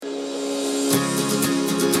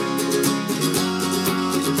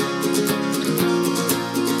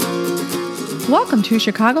Welcome to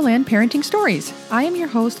Chicagoland Parenting Stories. I am your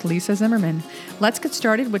host, Lisa Zimmerman. Let's get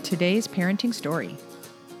started with today's parenting story.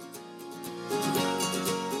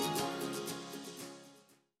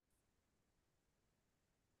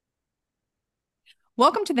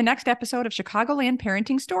 Welcome to the next episode of Chicagoland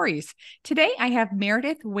Parenting Stories. Today I have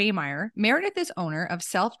Meredith Waymire. Meredith is owner of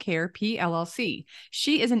Self Care PLLC.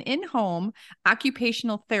 She is an in-home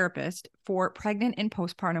occupational therapist for pregnant and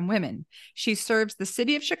postpartum women. She serves the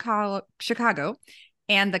city of Chicago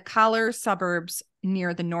and the collar suburbs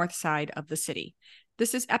near the north side of the city.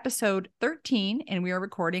 This is episode 13, and we are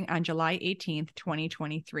recording on July 18th,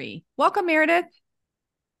 2023. Welcome, Meredith.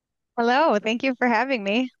 Hello, thank you for having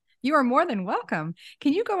me. You are more than welcome.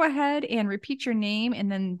 Can you go ahead and repeat your name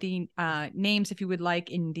and then the names, if you would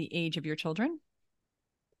like, in the age of your children?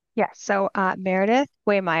 Meredith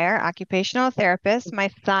Waymire, occupational therapist.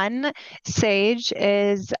 My son, Sage,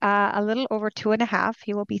 is a little over 2.5.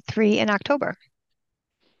 He will be 3 in October.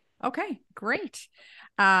 Okay, great.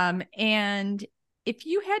 And if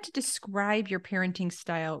you had to describe your parenting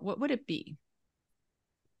style, what would it be?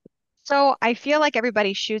 So I feel like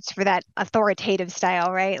everybody shoots for that authoritative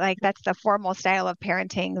style, right? Like that's the formal style of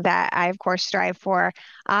parenting that I, of course, strive for.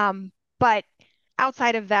 But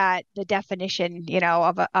outside of that, the definition,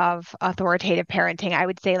 of authoritative parenting, I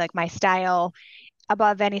would say like my style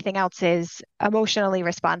above anything else is emotionally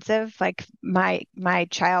responsive. Like my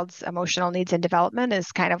child's emotional needs and development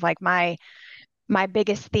is kind of like my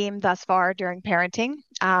biggest theme thus far during parenting.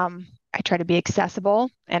 I try to be accessible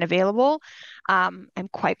and available. I'm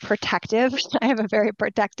quite protective. I have a very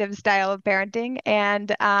protective style of parenting.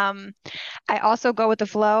 And I also go with the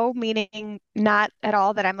flow, meaning not at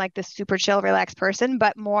all that I'm like this super chill, relaxed person,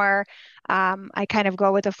 but more I kind of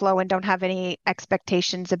go with the flow and don't have any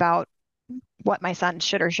expectations about what my son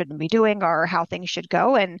should or shouldn't be doing or how things should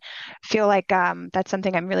go. And feel like that's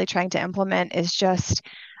something I'm really trying to implement is just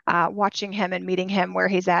watching him and meeting him where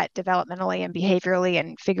he's at developmentally and behaviorally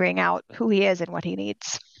and figuring out who he is and what he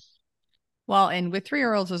needs. Well, and with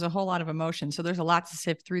 3-year-olds, there's a whole lot of emotion. So there's a lot to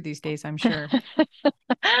sift through these days, I'm sure.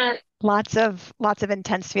 Lots of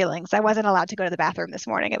intense feelings. I wasn't allowed to go to the bathroom this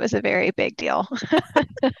morning. It was a very big deal.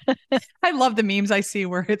 I love the memes I see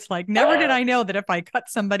where it's like, never did I know that if I cut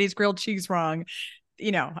somebody's grilled cheese wrong,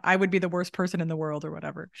 I would be the worst person in the world or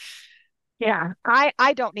whatever. Yeah,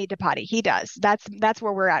 I don't need to potty. He does. That's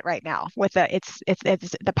where we're at right now with it's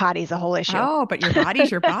the potty's a whole issue. Oh, but your body's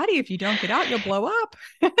your body. If you don't get out, you'll blow up.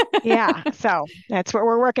 Yeah, so that's what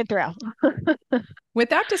we're working through.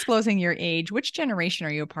 Without disclosing your age, which generation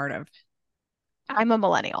are you a part of? I'm a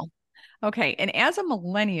millennial. Okay. And as a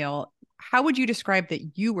millennial, how would you describe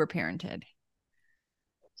that you were parented?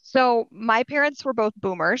 So my parents were both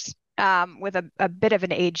boomers, with a bit of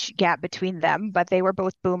an age gap between them, but they were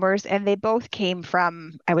both boomers and they both came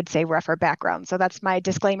from, I would say, rougher backgrounds. So that's my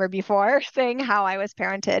disclaimer before saying how I was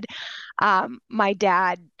parented. My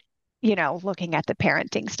dad, looking at the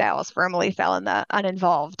parenting styles, firmly fell in the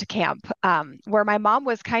uninvolved camp, where my mom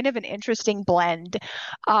was kind of an interesting blend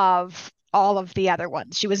of all of the other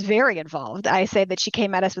ones. She was very involved. I say that she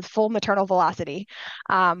came at us with full maternal velocity.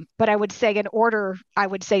 But I would say in order, I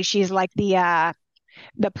would say she's like the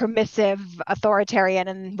permissive authoritarian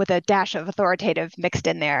and with a dash of authoritative mixed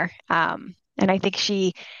in there. And I think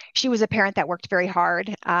she was a parent that worked very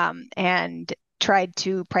hard, and tried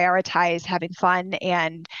to prioritize having fun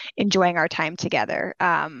and enjoying our time together,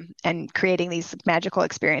 and creating these magical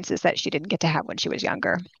experiences that she didn't get to have when she was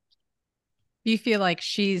younger. Do you feel like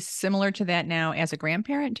she's similar to that now as a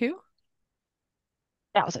grandparent too?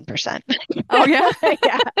 1,000%. Oh, yeah.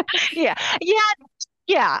 Yeah, yeah, yeah,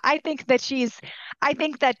 yeah. I think that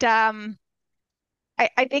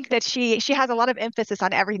I think that she has a lot of emphasis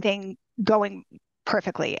on everything going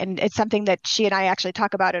perfectly, and it's something that she and I actually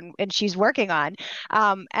talk about, and she's working on.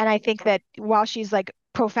 And I think that while she's like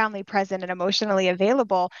profoundly present and emotionally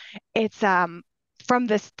available, it's from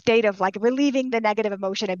the state of like relieving the negative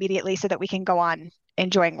emotion immediately so that we can go on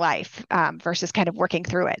enjoying life, versus kind of working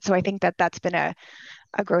through it. So I think that that's been a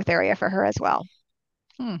growth area for her as well.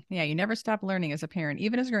 Yeah, you never stop learning as a parent,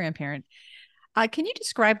 even as a grandparent. Can you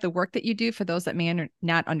describe the work that you do for those that may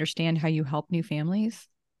not understand how you help new families?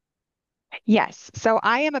 Yes. So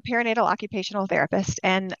I am a perinatal occupational therapist,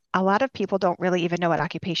 and a lot of people don't really even know what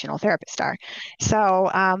occupational therapists are. So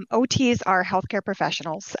OTs are healthcare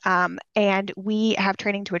professionals, and we have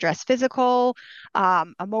training to address physical,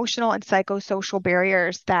 emotional, and psychosocial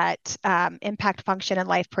barriers that impact function and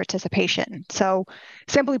life participation. So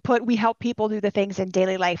simply put, we help people do the things in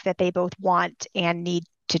daily life that they both want and need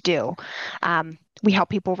to do. We help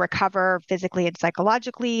people recover physically and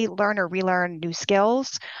psychologically, learn or relearn new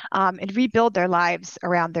skills, and rebuild their lives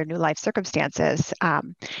around their new life circumstances.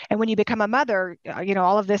 And when you become a mother,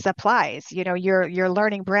 all of this applies. You're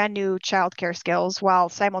learning brand new childcare skills while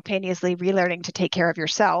simultaneously relearning to take care of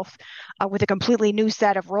yourself with a completely new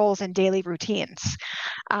set of roles and daily routines.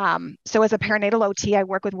 So as a perinatal OT, I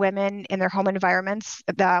work with women in their home environments,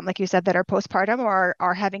 like you said, that are postpartum or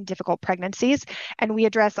are having difficult pregnancies. And we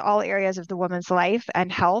address all areas of the woman's life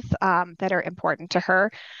and health that are important to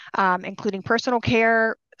her, including personal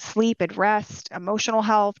care, sleep and rest, emotional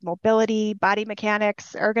health, mobility, body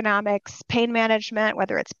mechanics, ergonomics, pain management,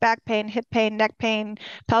 whether it's back pain, hip pain, neck pain,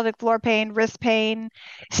 pelvic floor pain, wrist pain,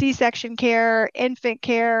 C-section care, infant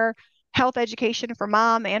care, health education for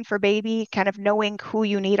mom and for baby, kind of knowing who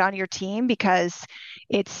you need on your team because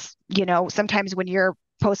sometimes when you're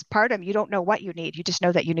postpartum, you don't know what you need. You just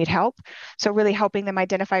know that you need help. So really helping them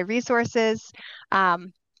identify resources,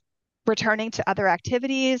 um, returning to other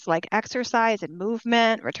activities like exercise and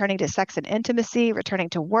movement, returning to sex and intimacy, returning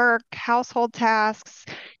to work, household tasks,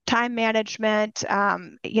 time management,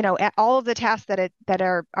 all of the tasks that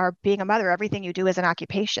are being a mother, everything you do is an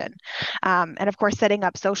occupation. And of course, setting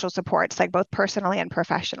up social supports, like both personally and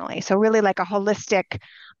professionally. So really like a holistic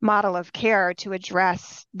model of care to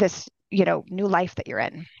address this, new life that you're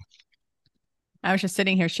in. I was just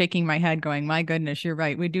sitting here shaking my head going, my goodness, you're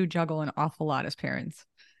right. We do juggle an awful lot as parents.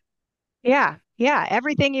 Yeah, yeah.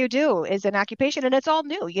 Everything you do is an occupation and it's all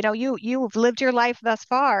new. You've lived your life thus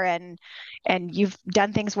far and you've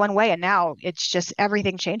done things one way and now it's just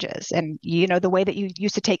everything changes. And the way that you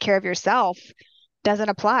used to take care of yourself doesn't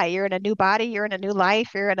apply. You're in a new body, you're in a new life,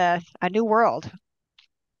 you're in a new world.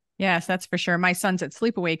 Yes, that's for sure. My son's at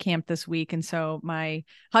sleepaway camp this week. And so my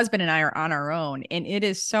husband and I are on our own. And it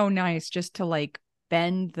is so nice just to like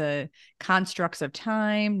bend the constructs of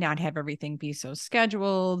time, not have everything be so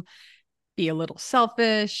scheduled, be a little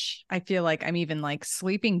selfish. I feel like I'm even like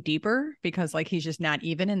sleeping deeper because like he's just not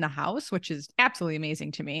even in the house, which is absolutely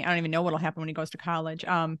amazing to me. I don't even know what'll happen when he goes to college.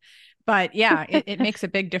 But yeah, it makes a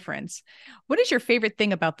big difference. What is your favorite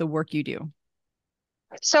thing about the work you do?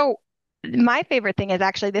 So my favorite thing is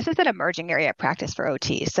actually this is an emerging area of practice for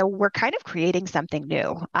OT. So we're kind of creating something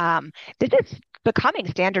new. This is becoming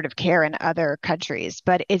standard of care in other countries,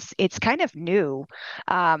 but it's kind of new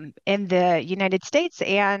in the United States,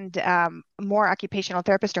 and more occupational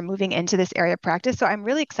therapists are moving into this area of practice. So I'm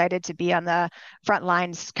really excited to be on the front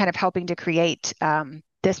lines, kind of helping to create.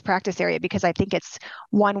 This practice area because I think it's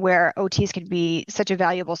one where OTs can be such a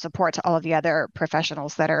valuable support to all of the other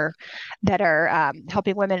professionals that are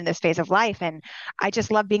helping women in this phase of life. And I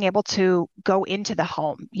just love being able to go into the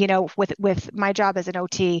home. With my job as an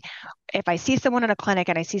OT, if I see someone in a clinic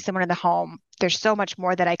and I see someone in the home, there's so much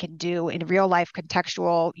more that I can do in real life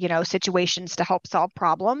contextual, situations to help solve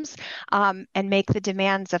problems and make the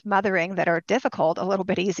demands of mothering that are difficult a little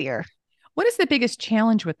bit easier. What is the biggest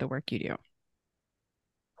challenge with the work you do?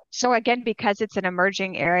 So again, because it's an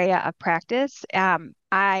emerging area of practice, I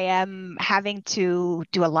am having to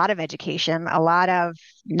do a lot of education, a lot of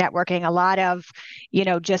networking, a lot of,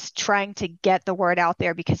 just trying to get the word out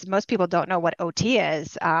there because most people don't know what OT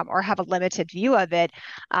is or have a limited view of it.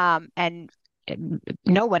 And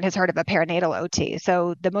no one has heard of a perinatal OT.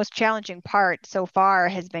 So the most challenging part so far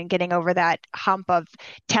has been getting over that hump of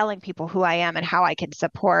telling people who I am and how I can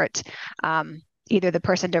support either the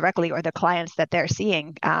person directly or the clients that they're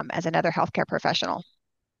seeing as another healthcare professional.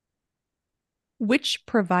 Which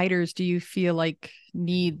providers do you feel like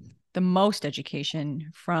need the most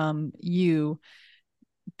education from you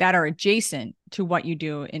that are adjacent to what you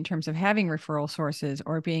do in terms of having referral sources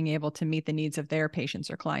or being able to meet the needs of their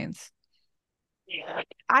patients or clients?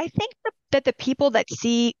 I think that the people that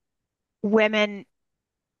see women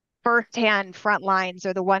firsthand front lines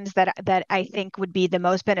are the ones that I think would be the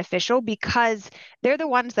most beneficial because they're the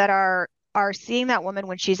ones that are seeing that woman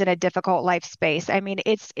when she's in a difficult life space. I mean,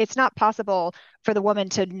 it's not possible for the woman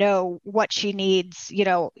to know what she needs,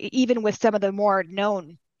 even with some of the more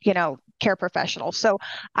known, care professionals. So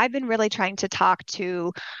I've been really trying to talk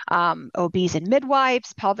to OBs and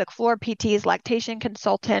midwives, pelvic floor PTs, lactation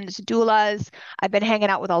consultants, doulas. I've been hanging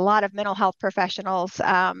out with a lot of mental health professionals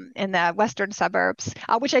in the western suburbs,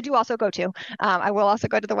 which I do also go to. I will also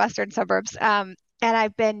go to the western suburbs. And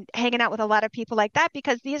I've been hanging out with a lot of people like that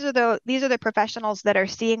because these are the professionals that are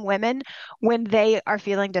seeing women when they are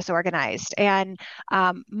feeling disorganized. And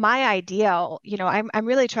my ideal, I'm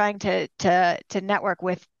really trying to network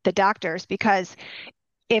with the doctors because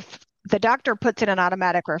if the doctor puts in an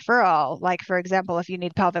automatic referral, like for example, if you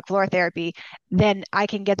need pelvic floor therapy, then I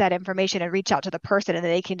can get that information and reach out to the person and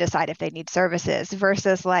they can decide if they need services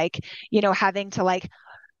versus like, having to like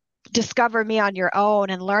discover me on your own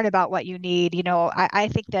and learn about what you need. I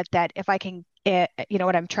think that if I can,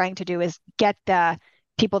 what I'm trying to do is get the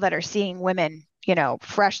people that are seeing women,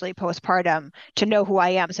 freshly postpartum to know who I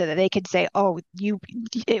am so that they could say, oh,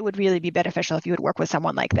 it would really be beneficial if you would work with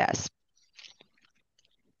someone like this.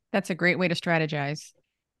 That's a great way to strategize.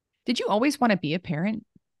 Did you always want to be a parent?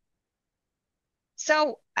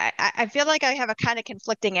 So I feel like I have a kind of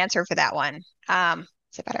conflicting answer for that one.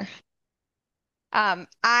 Is it better?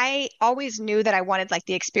 I always knew that I wanted like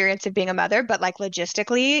the experience of being a mother, but like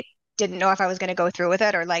logistically, didn't know if I was going to go through with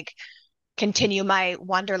it or like continue my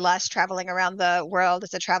wanderlust traveling around the world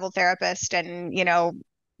as a travel therapist and,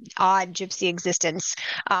 odd gypsy existence,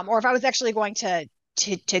 or if I was actually going to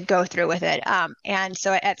go through with it. And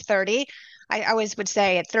so at 30, I always would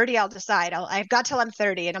say at 30, I'll decide. I've got till I'm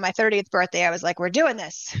 30. And on my 30th birthday, I was like, we're doing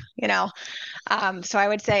this, you know? So I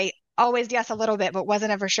would say always yes, a little bit, but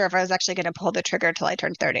wasn't ever sure if I was actually going to pull the trigger till I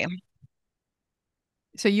turned 30.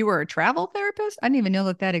 So you were a travel therapist? I didn't even know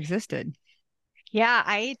that that existed. Yeah,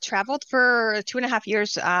 I traveled for 2.5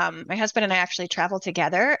 years. My husband and I actually traveled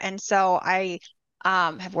together. And so I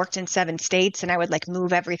have worked in 7 states and I would like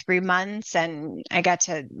move every 3 months. And I got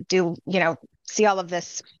to do, see all of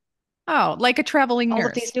this, Oh, like a traveling all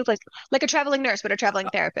of these nurse. new places, like a traveling nurse, but a traveling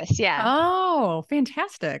therapist. Yeah. Oh,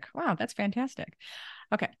 fantastic. Wow, that's fantastic.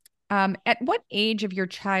 Okay. At what age of your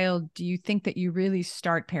child do you think that you really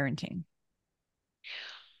start parenting?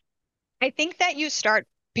 I think that you start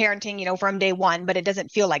parenting, from day one, but it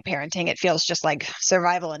doesn't feel like parenting. It feels just like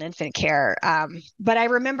survival and infant care. But I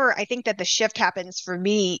remember, I think that the shift happens for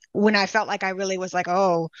me when I felt like I really was like,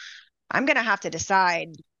 oh, I'm going to have to decide,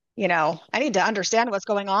 I need to understand what's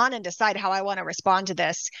going on and decide how I want to respond to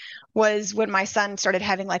this. Was when my son started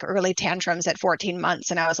having like early tantrums at 14 months.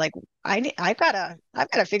 And I was like, I've got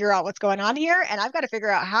to figure out what's going on here. And I've got to figure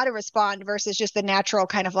out how to respond versus just the natural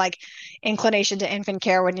kind of like inclination to infant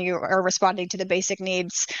care when you are responding to the basic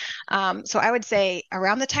needs. So I would say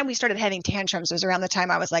around the time we started having tantrums was around the time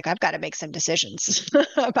I was like, I've got to make some decisions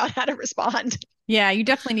about how to respond. Yeah, you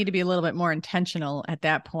definitely need to be a little bit more intentional at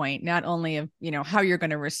that point, not only of, how you're going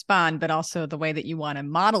to respond, but also the way that you want to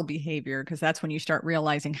model behavior, because that's when you start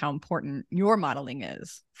realizing how important your modeling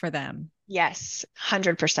is for them. Yes,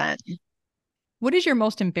 100%. What is your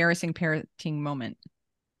most embarrassing parenting moment?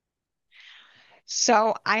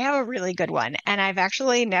 So I have a really good one, and I've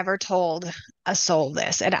actually never told a soul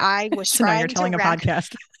this. And I was So now you're trying to telling a wrap.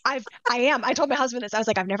 podcast. I am. I told my husband this. I was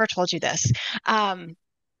like, I've never told you this.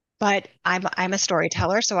 But I'm a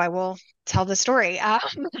storyteller, so I will tell the story.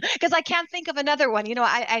 Because I can't think of another one.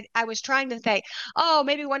 I was trying to say, oh,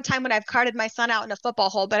 maybe one time when I've carted my son out in a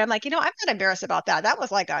football hole, but I'm like, I'm not embarrassed about that. That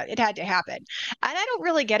was like it had to happen, and I don't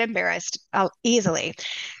really get embarrassed easily.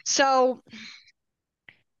 So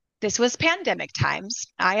this was pandemic times.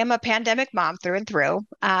 I am a pandemic mom through and through.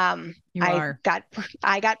 You I are. got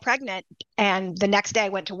I got pregnant, and the next day I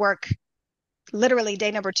went to work. Literally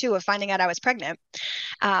day number 2 of finding out I was pregnant,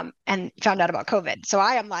 and found out about COVID. So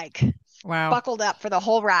I am like Wow. buckled up for the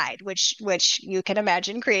whole ride, which you can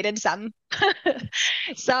imagine created some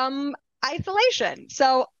some isolation.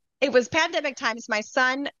 So it was pandemic times. My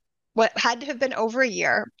son what had to have been over a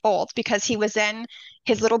year old because he was in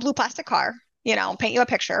his little blue plastic car. Paint you a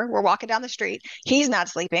picture. We're walking down the street. He's not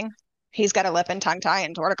sleeping. He's got a lip and tongue tie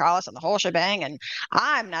and torticollis and the whole shebang. And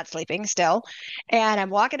I'm not sleeping still. And I'm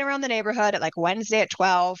walking around the neighborhood at like Wednesday at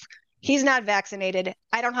 12. He's not vaccinated.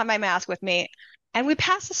 I don't have my mask with me. And we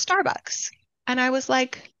pass a Starbucks. And I was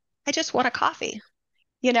like, I just want a coffee.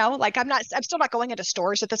 Like I'm still not going into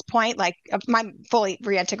stores at this point. Like I'm fully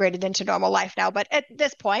reintegrated into normal life now. But at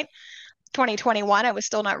this point, 2021, I was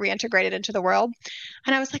still not reintegrated into the world.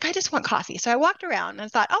 And I was like, I just want coffee. So I walked around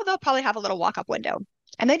and thought, oh, they'll probably have a little walk up window.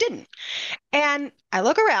 And they didn't. And I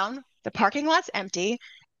look around, the parking lot's empty.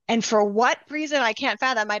 And for what reason I can't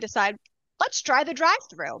fathom, I decide, let's try the drive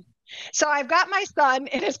through. So I've got my son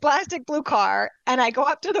in his plastic blue car, and I go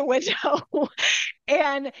up to the window,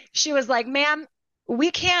 and she was like, ma'am,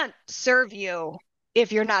 we can't serve you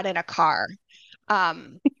if you're not in a car.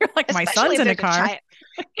 You're like, my Especially son's if in a there's a car. child.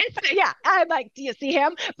 Yeah, I'm like, do you see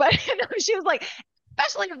him? But she was like,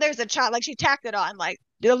 especially if there's a child, like she tacked it on, like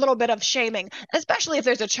a little bit of shaming, especially if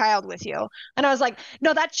there's a child with you. And I was like,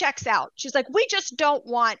 no, that checks out. She's like, we just don't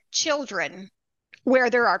want children where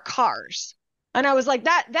there are cars. And I was like,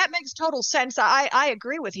 that makes total sense. I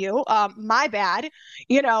agree with you. My bad,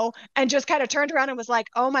 and just kind of turned around and was like,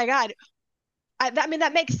 oh my God, I mean,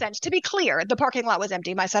 that makes sense. To be clear, the parking lot was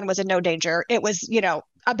empty. My son was in no danger. It was,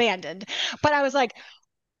 abandoned. But I was like,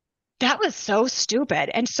 that was so stupid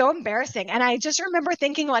and so embarrassing. And I just remember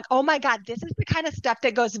thinking, like, oh my God, this is the kind of stuff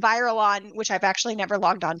that goes viral on, which I've actually never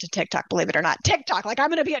logged on to TikTok, believe it or not. TikTok, like I'm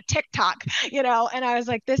going to be a TikTok. And I was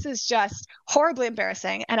like, this is just horribly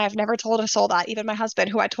embarrassing. And I've never told a soul that. Even my husband,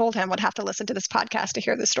 who I told him would have to listen to this podcast to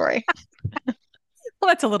hear the story. Well,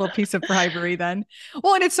 that's a little piece of bribery then.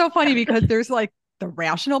 Well, and it's so funny because there's like the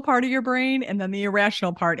rational part of your brain and then the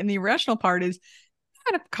irrational part. And the irrational part is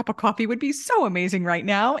a cup of coffee would be so amazing right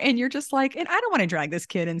now. And you're just like, and I don't want to drag this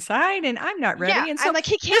kid inside and I'm not Yeah, ready. And I'm so like,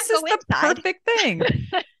 he this can't is go the inside. perfect thing.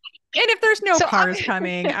 And if there's no So cars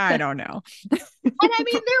coming, I don't know. And I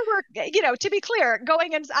mean, there were, to be clear,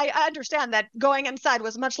 going in, I understand that going inside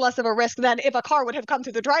was much less of a risk than if a car would have come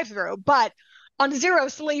through the drive-through. But on zero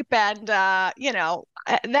sleep and,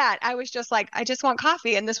 that, I was just like, I just want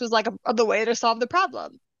coffee. And this was like the way to solve the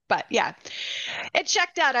problem. But yeah, it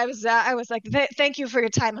checked out. I was like, thank you for your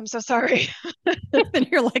time. I'm so sorry. And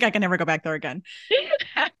you're like, I can never go back there again.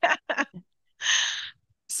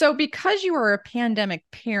 So, because you were a pandemic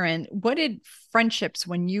parent, what did friendships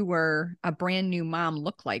when you were a brand new mom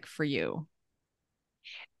look like for you?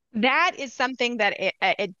 That is something that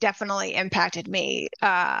it definitely impacted me,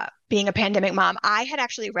 being a pandemic mom. I had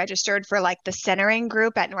actually registered for like the centering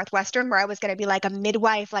group at Northwestern where I was going to be like a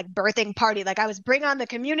midwife, like birthing party. Like I was bring on the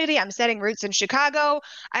community. I'm setting roots in Chicago.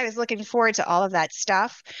 I was looking forward to all of that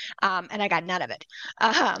stuff. And I got none of it.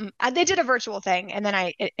 They did a virtual thing and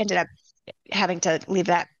then it ended up having to leave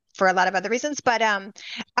that for a lot of other reasons. But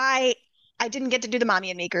I I didn't get to do the mommy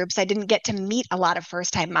and me groups. I didn't get to meet a lot of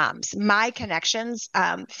first time moms. My connections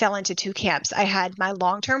fell into two camps. I had my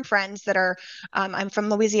long term friends that are, I'm from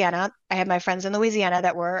Louisiana. I had my friends in Louisiana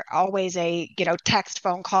that were always a, text,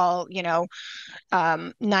 phone call,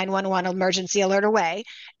 911 emergency alert away.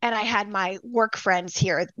 And I had my work friends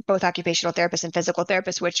here, both occupational therapists and physical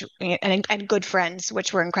therapists, and good friends,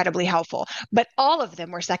 which were incredibly helpful. But all of them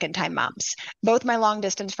were second time moms. Both my long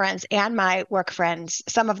distance friends and my work friends,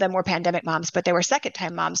 some of them were pandemic moms, but they were second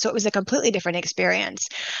time moms. So it was a completely different experience.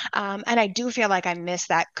 And I do feel like I miss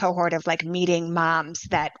that cohort of like meeting moms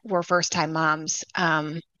that were first time moms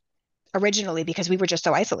originally because we were just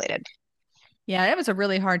so isolated. Yeah, it was a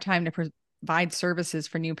really hard time to provide services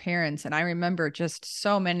for new parents. And I remember just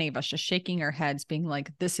so many of us just shaking our heads, being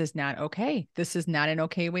like, this is not okay. This is not an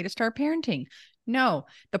okay way to start parenting. No,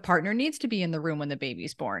 the partner needs to be in the room when the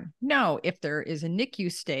baby's born. No, if there is a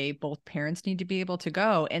NICU stay, both parents need to be able to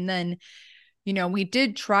go. And then, we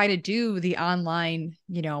did try to do the online,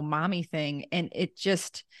 mommy thing. And it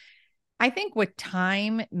just, I think with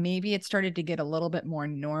time, maybe it started to get a little bit more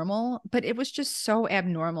normal, but it was just so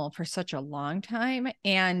abnormal for such a long time.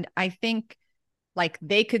 And I think like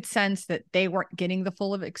they could sense that they weren't getting the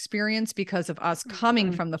full of experience because of us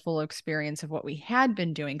coming Mhm. from the full experience of what we had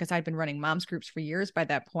been doing. Cause I'd been running moms groups for years by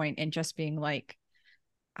that point and just being like,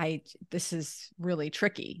 this is really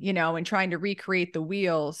tricky, and trying to recreate the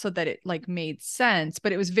wheel so that it like made sense.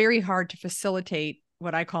 But it was very hard to facilitate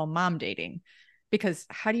what I call mom dating because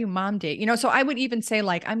how do you mom date? So I would even say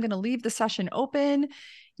like, I'm going to leave the session open.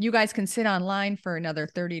 You guys can sit online for another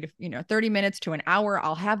 30 to 30 minutes to an hour.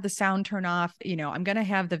 I'll have the sound turn off. I'm going to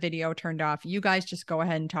have the video turned off. You guys just go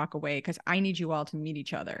ahead and talk away because I need you all to meet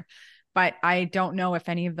each other. But I don't know if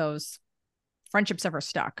any of those friendships ever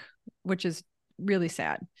stuck, which is really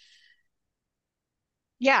sad.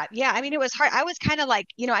 Yeah, yeah. I mean, it was hard. I was kind of like,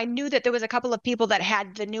 I knew that there was a couple of people that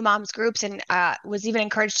had the new moms groups and was even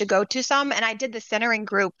encouraged to go to some. And I did the centering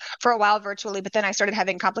group for a while virtually, but then I started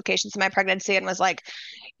having complications in my pregnancy and was like,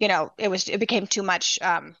 it became too much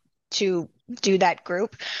to do that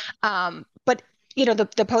group. But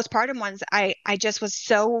the postpartum ones, I just was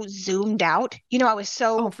so zoomed out. I was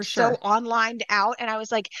Oh, so for so sure. online out, and I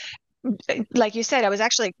was like you said, I was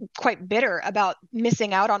actually quite bitter about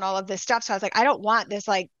missing out on all of this stuff. So I was like, I don't want this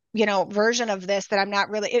like, version of this that I'm not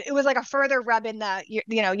really, it was like a further rub in you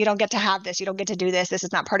don't get to have this. You don't get to do this. This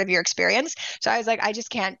is not part of your experience. So I was like, I just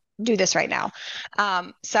can't do this right now.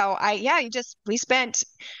 So we spent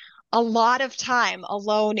a lot of time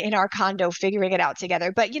alone in our condo figuring it out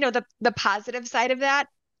together. But the positive side of that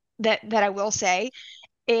I will say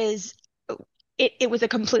is it was a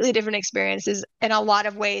completely different experience is in a lot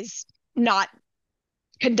of ways not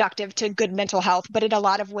conductive to good mental health, but in a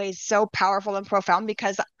lot of ways so powerful and profound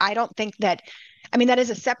because I don't think that, I mean, that is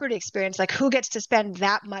a separate experience. Like, who gets to spend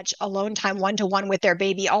that much alone time one to one with their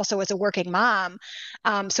baby, also as a working mom?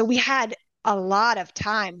 So we had a lot of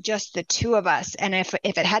time, just the two of us. And if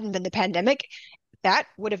it hadn't been the pandemic, that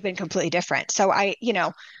would have been completely different. So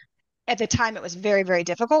At the time, it was very, very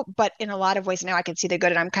difficult, but in a lot of ways now I can see the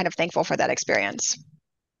good, and I'm kind of thankful for that experience.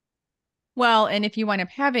 Well, and if you wind up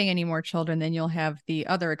having any more children, then you'll have the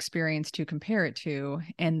other experience to compare it to,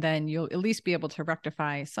 and then you'll at least be able to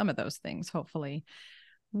rectify some of those things, hopefully.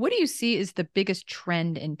 What do you see is the biggest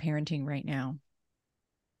trend in parenting right now?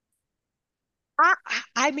 I,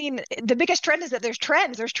 I mean, the biggest trend is that there's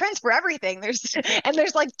trends. There's trends for everything. There's and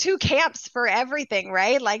there's like two camps for everything,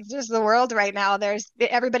 right? Like just the world right now. There's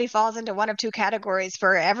everybody falls into one of two categories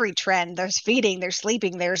for every trend. There's feeding, there's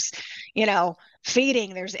sleeping, there's, you know,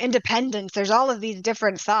 feeding, there's independence. There's all of these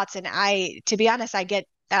different thoughts. And to be honest, I get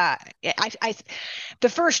I the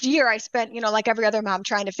first year I spent, like every other mom,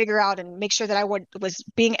 trying to figure out and make sure that was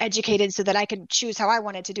being educated so that I could choose how I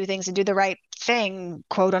wanted to do things and do the right thing,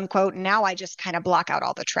 quote unquote. And now I just kind of block out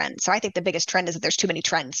all the trends. So I think the biggest trend is that there's too many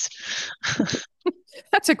trends.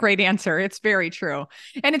 That's a great answer. It's very true.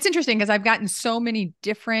 And it's interesting because I've gotten so many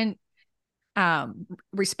different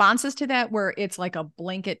responses to that where it's like a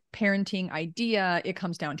blanket parenting idea. It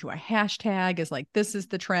comes down to a hashtag is like, this is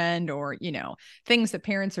the trend, or, things that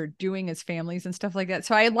parents are doing as families and stuff like that.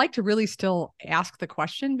 So I'd like to really still ask the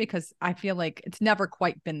question because I feel like it's never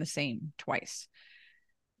quite been the same twice.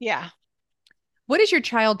 Yeah. What has your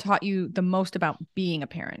child taught you the most about being a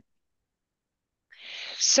parent?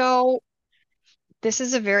 So this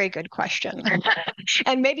is a very good question.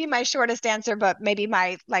 And maybe my shortest answer, but maybe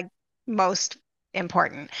my like most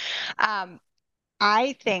important. Um,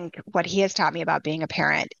 I think what he has taught me about being a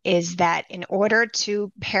parent is that in order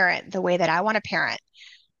to parent the way that I want to parent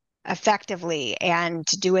effectively and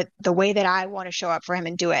to do it the way that I want to show up for him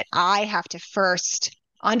and do it, I have to first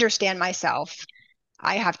understand myself.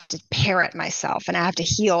 I have to parent myself, and I have to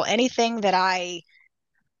heal anything that I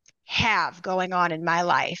have going on in my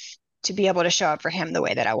life to be able to show up for him the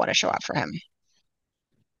way that I want to show up for him.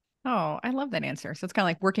 Oh, I love that answer. So it's kind of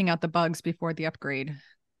like working out the bugs before the upgrade,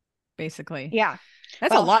 basically. Yeah.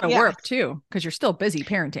 That's a Well, lot of yeah, work too, because you're still busy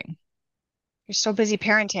parenting. you're so busy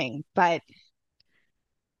parenting, but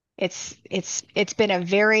it's been a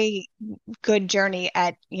very good journey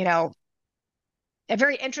at, a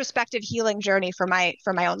very introspective healing journey for my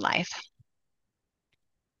own life.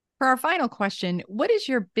 For our final question, what is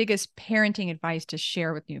your biggest parenting advice to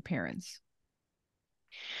share with new parents?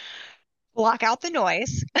 Block out the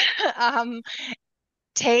noise. um,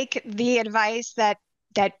 Take the advice that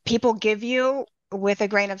people give you with a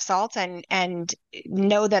grain of salt, and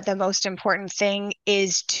know that the most important thing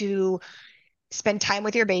is to spend time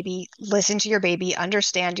with your baby, listen to your baby,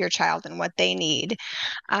 understand your child and what they need,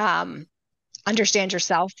 um, understand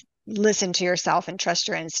yourself, listen to yourself, and trust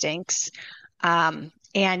your instincts.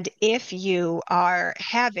 And if you are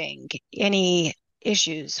having any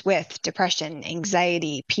issues with depression,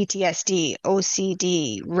 anxiety, PTSD,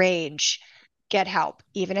 OCD, rage, get help.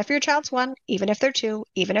 Even if your child's one, even if they're two,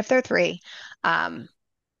 even if they're three, um,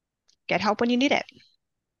 get help when you need it.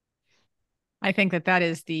 I think that that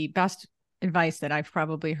is the best advice that I've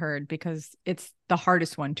probably heard because it's the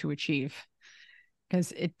hardest one to achieve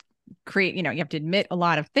because you have to admit a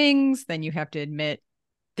lot of things, then you have to admit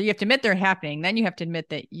they're happening, then you have to admit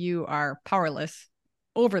that you are powerless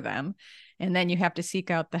over them, and then you have to seek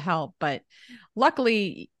out the help. But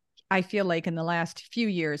luckily, I feel like in the last few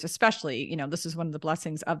years, especially, this is one of the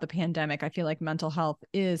blessings of the pandemic. I feel like mental health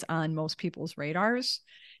is on most people's radars,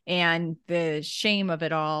 and the shame of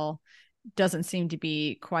it all doesn't seem to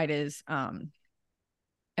be quite as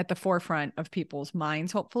at the forefront of people's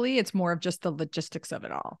minds. Hopefully, it's more of just the logistics of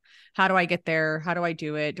it all. How do I get there? How do I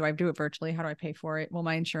do it? Do I do it virtually? How do I pay for it? Will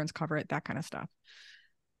my insurance cover it? That kind of stuff.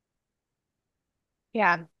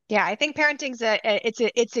 Yeah. Yeah, I think parenting's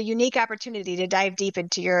it's a unique opportunity to dive deep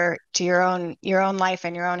into your own life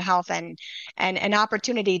and your own health, and an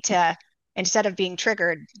opportunity to, instead of being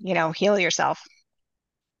triggered, heal yourself.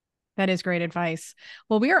 That is great advice.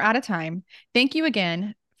 Well, we are out of time. Thank you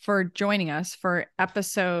again for joining us for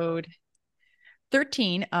episode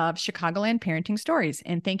 13 of Chicagoland Parenting Stories.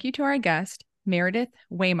 And thank you to our guest, Meredith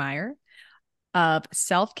Waymire of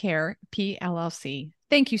Self Care PLLC.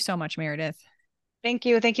 Thank you so much, Meredith. Thank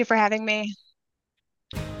you. Thank you for having me.